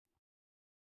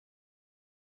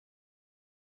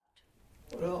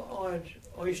Well,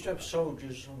 I used to have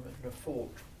soldiers in the fort,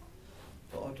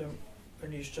 but I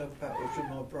only used to have battles with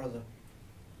my brother.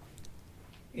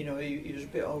 You know, he was a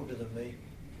bit older than me.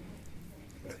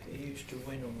 But he used to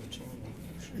win all the time.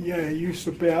 Yeah, he used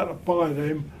to be able to buy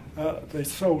them. The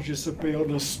soldiers would be on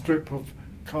a strip of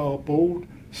cardboard,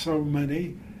 so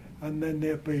many, and then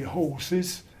there'd be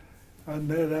horses, and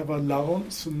they'd have a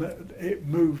lance, and it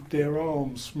moved, their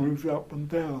arms moved up and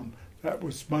down. That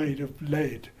was made of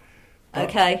lead.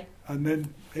 Okay. And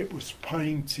then it was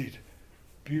painted,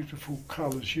 beautiful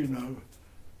colours, you know.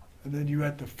 And then you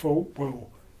had the fort, well,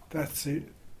 that's it.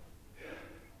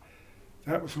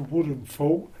 That was a wooden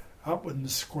fort up in the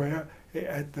square. It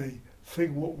had the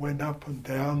thing what went up and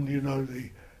down, you know, the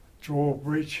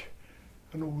drawbridge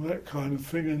and all that kind of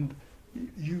thing. And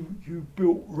you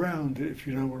built round it, if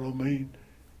you know what I mean.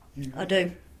 I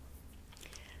do.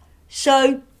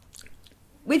 So,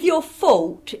 with your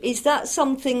fort, is that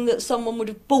something that someone would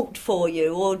have bought for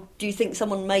you, or do you think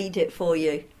someone made it for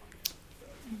you?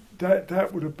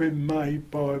 That would have been made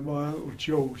by my Uncle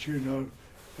George, you know.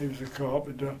 He was a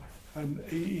carpenter, and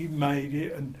he made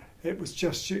it, and it was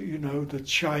just, you know, the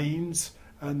chains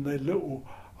and the little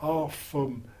half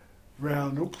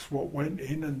round hooks what went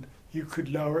in, and you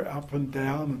could lower it up and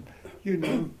down, and, you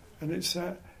know, and it's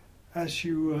that as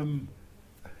you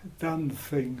done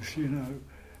things, you know.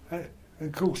 And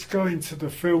of course, going to the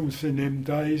films in them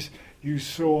days, you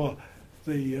saw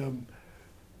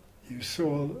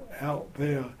out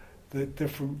there the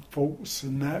different forts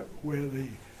and that where the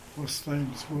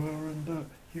Muslims were, and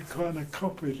you kind of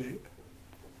copied it.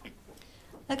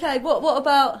 Okay, what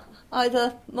about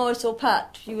either Maurice or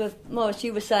Pat? Maurice,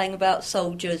 you were saying about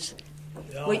soldiers.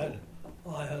 Yeah,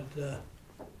 I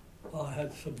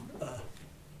had some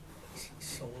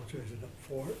soldiers in a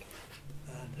fort,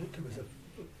 and there was a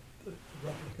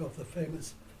replica of the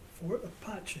famous Fort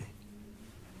Apache,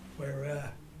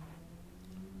 where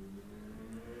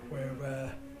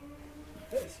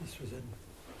this was in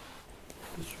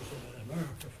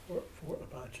America, Fort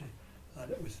Apache,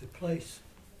 and it was the place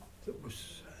that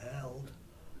was held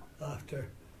after,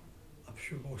 I'm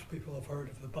sure most people have heard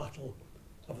of the Battle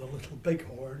of the Little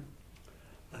Bighorn,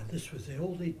 and this was the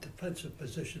only defensive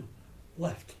position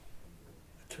left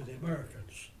to the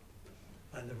Americans,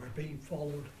 and they were being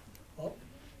followed up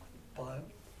by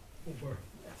over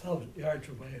 1,000 yards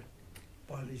away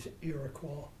by these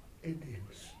Iroquois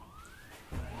Indians.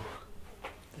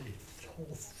 And the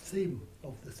whole theme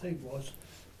of the thing was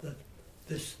that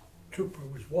this trooper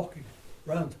was walking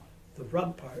round the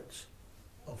ramparts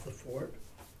of the fort,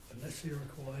 and this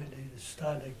Iroquois Indian is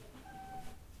standing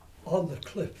on the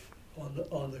cliff, on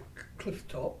the cliff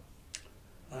top,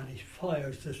 and he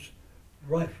fires this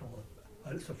rifle,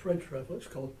 and it's a French rifle. It's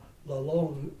called La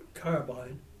Longue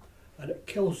Carbine, and it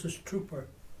kills this trooper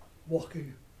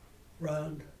walking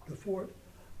round the fort,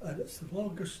 and it's the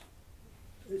longest,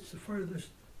 it's the furthest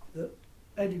that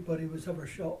anybody was ever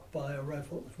shot by a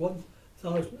rifle. It was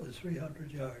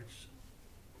 1,300 yards.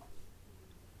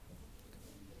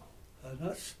 And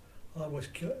that's, I was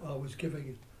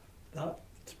giving that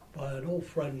by an old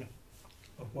friend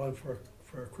of mine for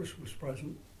a Christmas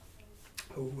present,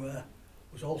 who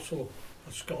was also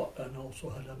a Scot and also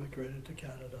had emigrated to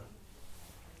Canada.